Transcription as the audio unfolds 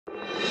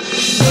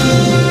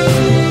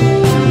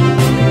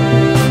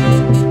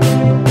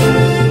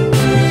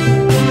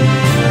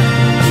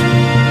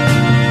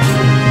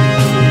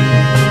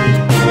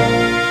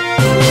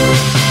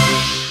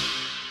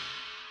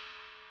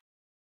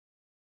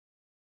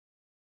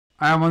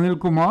I am Anil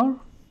Kumar.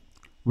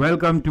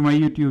 Welcome to my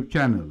YouTube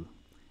channel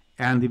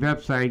and the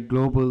website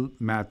Global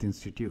Math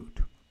Institute.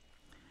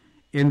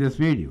 In this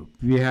video,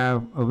 we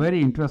have a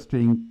very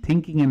interesting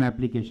thinking and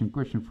application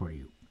question for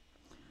you.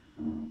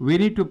 We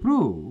need to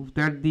prove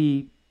that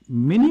the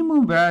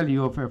minimum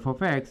value of f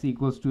of x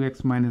equals to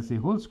x minus a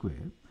whole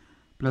square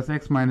plus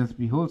x minus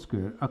b whole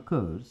square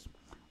occurs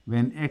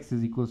when x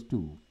is equals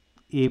to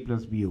a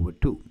plus b over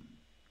 2.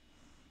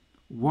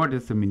 What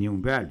is the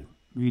minimum value?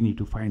 We need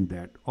to find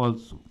that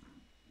also.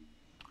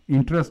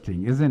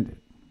 Interesting, isn't it?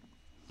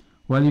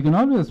 Well, you can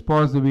always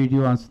pause the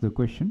video, answer the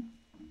question.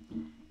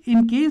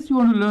 In case you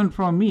want to learn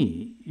from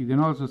me, you can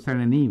also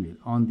send an email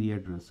on the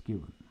address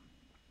given.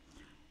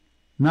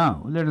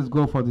 Now, let us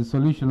go for the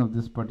solution of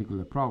this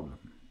particular problem.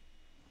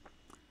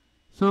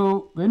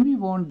 So, when we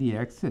want the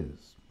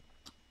axis,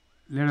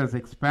 let us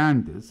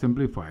expand this,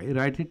 simplify,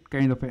 write it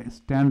kind of a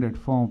standard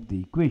form of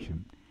the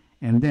equation.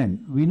 And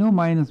then, we know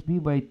minus b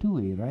by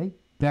 2a, right?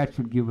 That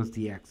should give us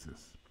the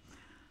axis.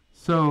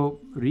 So,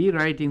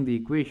 rewriting the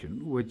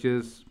equation, which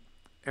is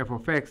f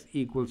of x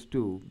equals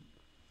to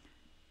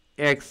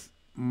x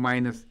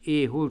minus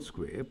a whole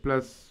square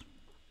plus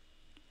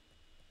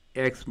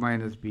x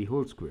minus b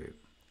whole square.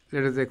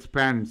 Let us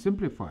expand and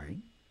simplify.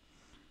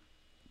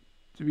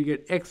 So, we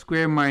get x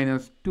square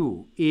minus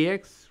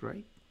 2ax,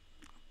 right,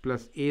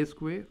 plus a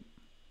square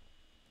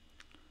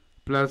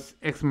plus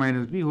x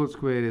minus b whole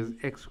square is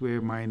x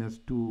square minus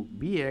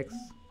 2bx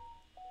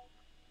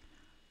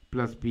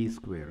plus b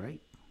square,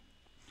 right?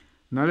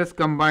 Now let's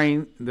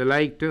combine the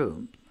like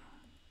terms.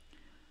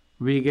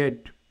 We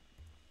get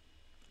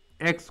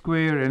x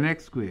square and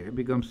x square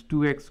becomes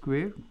 2x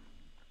square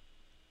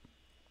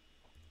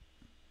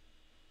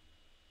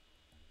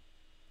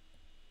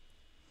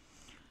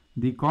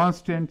the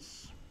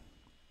constants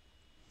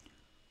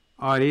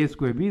are a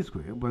square b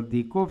square, but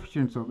the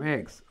coefficients of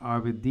x are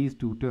with these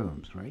two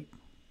terms, right,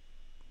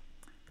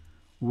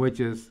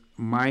 which is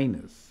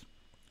minus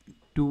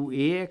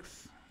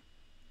 2ax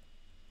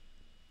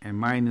and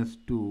minus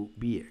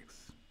 2bx,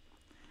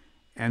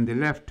 and the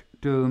left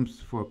terms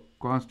for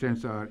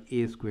constants are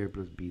a square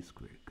plus b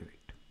square,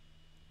 correct?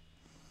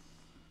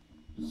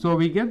 So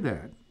we get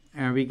that,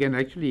 and we can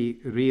actually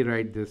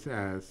rewrite this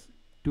as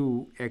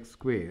 2x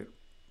square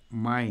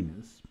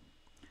minus,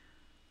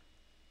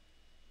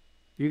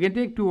 you can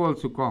take 2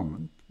 also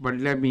common, but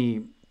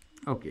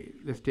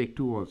let's take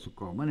 2 also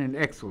common and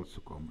x also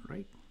common,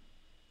 right?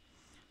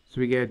 So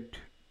we get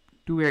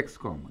 2x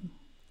common,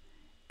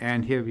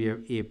 and here we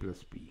have a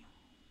plus b.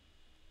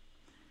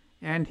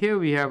 And here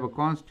we have a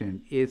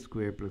constant a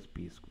square plus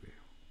b square.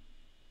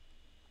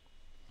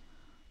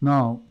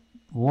 Now,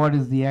 what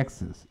is the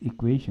axis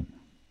equation?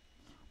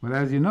 Well,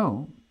 as you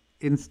know,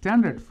 in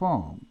standard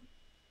form,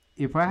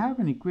 if I have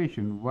an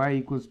equation y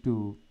equals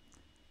to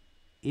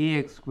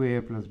ax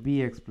square plus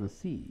bx plus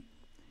c,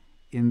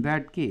 in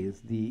that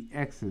case, the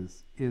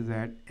axis is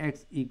at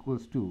x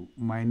equals to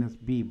minus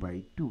b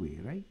by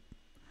 2a, right?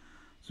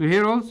 So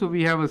here also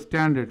we have a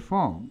standard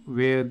form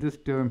where this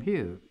term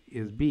here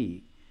is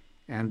b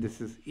and this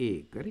is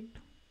a, correct?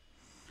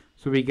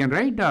 So we can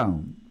write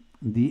down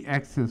the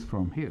axis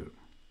from here.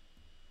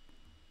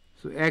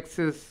 So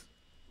axis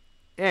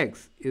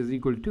x is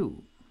equal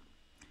to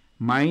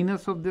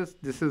minus of this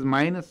is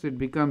minus, it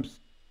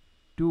becomes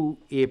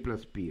 2a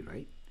plus b,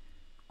 right?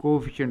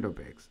 Coefficient of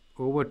x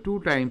over 2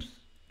 times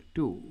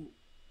 2,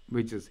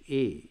 which is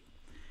a,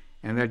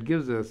 and that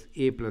gives us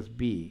a plus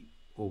b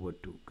over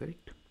 2,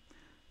 correct?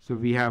 So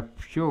we have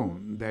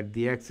shown that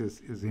the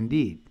axis is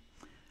indeed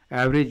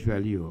average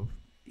value of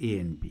a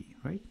and b,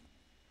 right?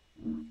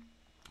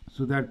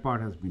 So that part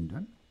has been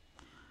done.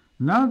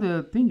 Now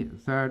the thing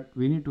is that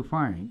we need to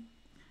find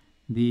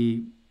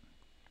the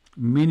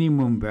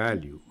minimum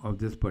value of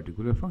this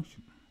particular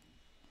function.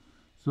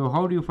 So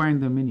how do you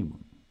find the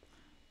minimum?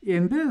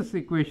 In this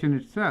equation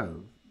itself,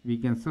 we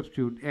can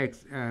substitute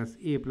x as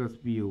a plus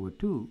b over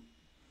 2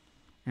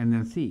 and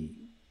then see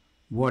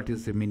what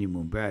is the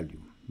minimum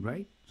value,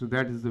 right? So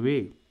that is the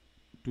way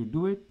to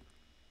do it.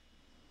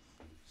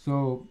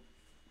 So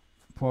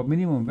for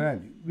minimum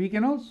value, we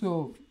can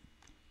also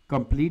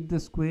complete the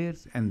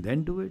squares and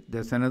then do it.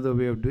 That's another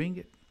way of doing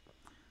it,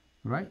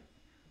 right?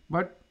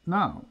 But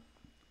now,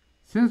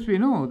 since we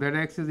know that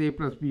x is a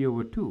plus b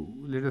over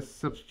 2, let us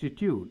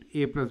substitute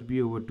a plus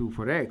b over 2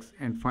 for x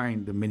and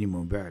find the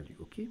minimum value,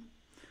 okay?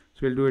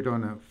 So we'll do it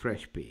on a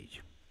fresh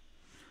page.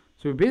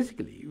 So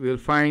basically, we'll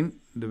find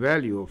the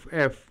value of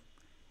f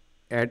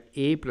at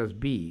a plus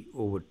b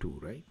over 2,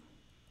 right?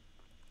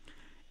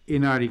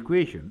 In our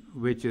equation,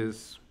 which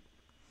is,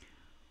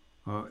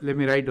 let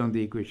me write down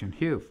the equation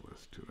here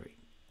first, right?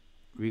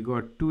 We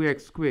got 2x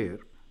square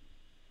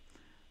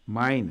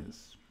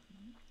minus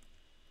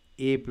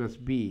a plus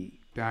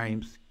b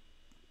times,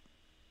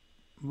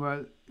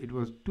 well, it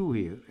was 2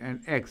 here,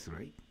 and x,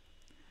 right?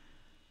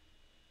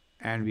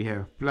 And we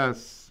have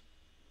plus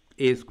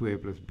a square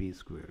plus b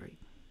square, right?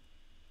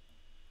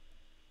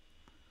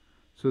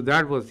 So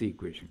that was the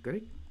equation,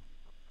 correct?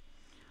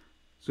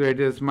 So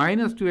it is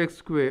minus 2x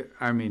square,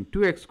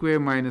 2x square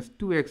minus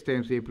 2x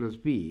times a plus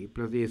b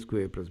plus a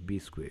square plus b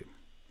square.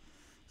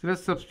 So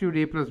let's substitute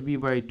a plus b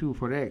by 2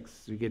 for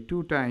x. We get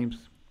 2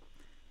 times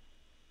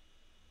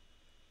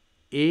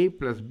a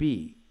plus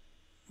b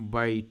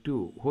by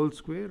 2 whole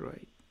square,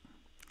 right?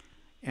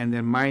 And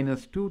then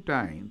minus 2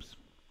 times,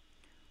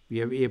 we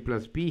have a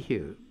plus b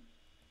here,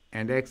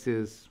 and x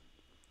is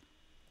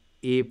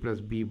a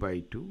plus b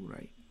by 2,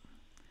 right?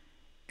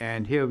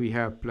 And here we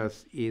have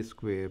plus a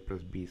square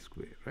plus b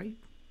square, right?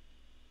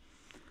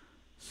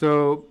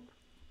 So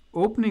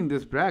opening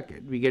this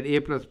bracket, we get a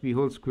plus b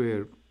whole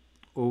square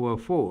over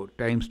 4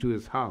 times 2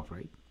 is half,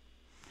 right?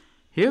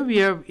 Here we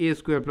have a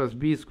square plus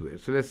b square.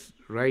 So let's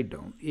write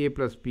down a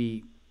plus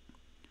b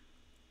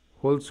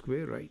whole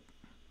square, right?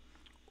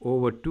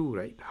 Over 2,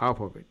 right?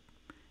 Half of it.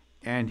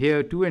 And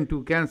here 2 and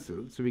 2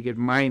 cancel. So we get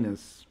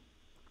minus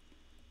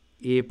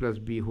a plus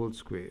b whole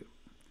square.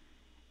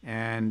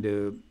 And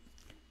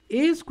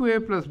a square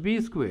plus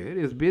b square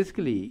is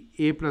basically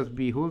a plus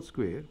b whole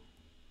square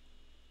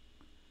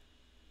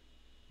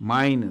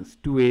minus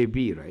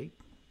 2ab, right?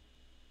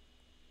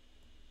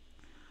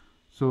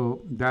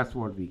 So that's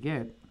what we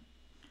get.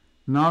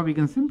 Now we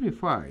can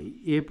simplify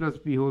a plus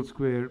b whole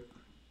square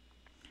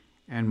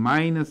and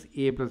minus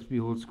a plus b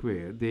whole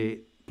square. They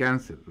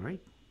cancel,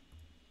 right?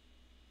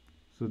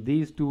 So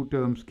these two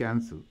terms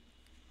cancel.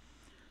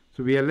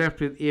 So we are left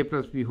with a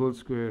plus b whole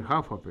square,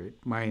 half of it,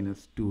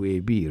 minus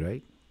 2ab,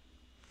 right?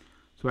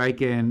 So I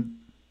can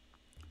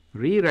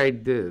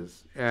rewrite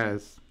this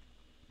as,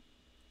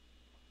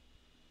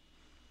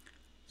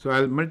 so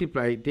I'll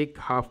multiply, take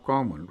half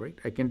common, right?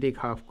 I can take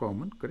half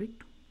common,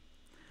 correct?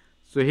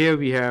 So here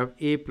we have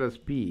a plus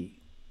b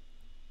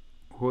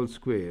whole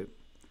square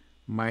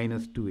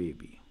minus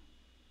 2ab,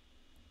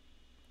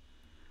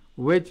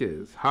 which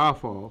is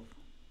half of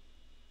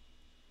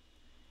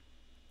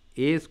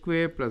a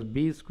square plus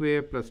b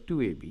square plus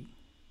 2ab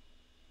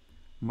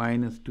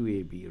minus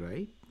 2ab,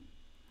 right?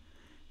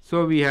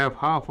 So we have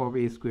half of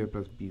a square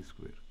plus b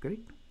square,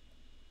 correct?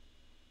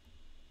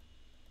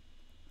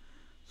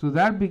 So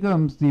that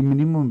becomes the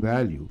minimum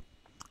value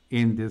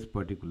in this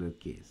particular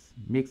case.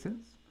 Make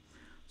sense?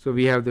 So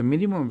we have the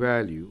minimum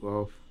value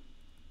of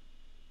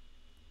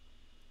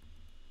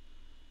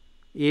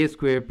a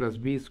square plus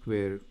b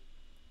square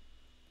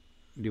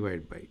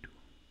divided by 2.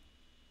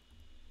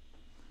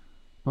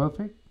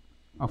 Perfect.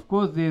 Of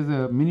course, there is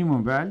a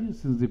minimum value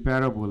since the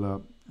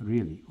parabola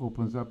really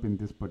opens up in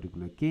this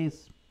particular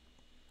case.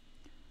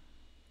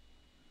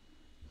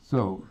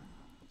 So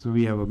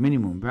we have a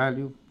minimum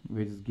value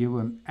which is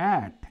given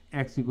at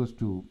x equals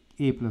to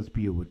a plus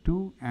b over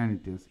 2, and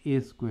it is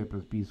a square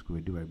plus b square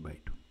divided by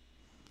 2.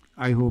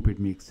 I hope it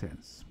makes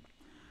sense.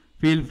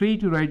 Feel free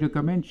to write your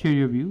comments, share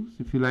your views.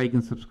 If you like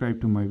and subscribe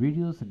to my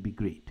videos, it'd be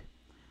great.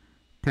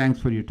 Thanks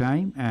for your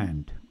time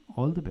and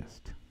all the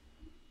best.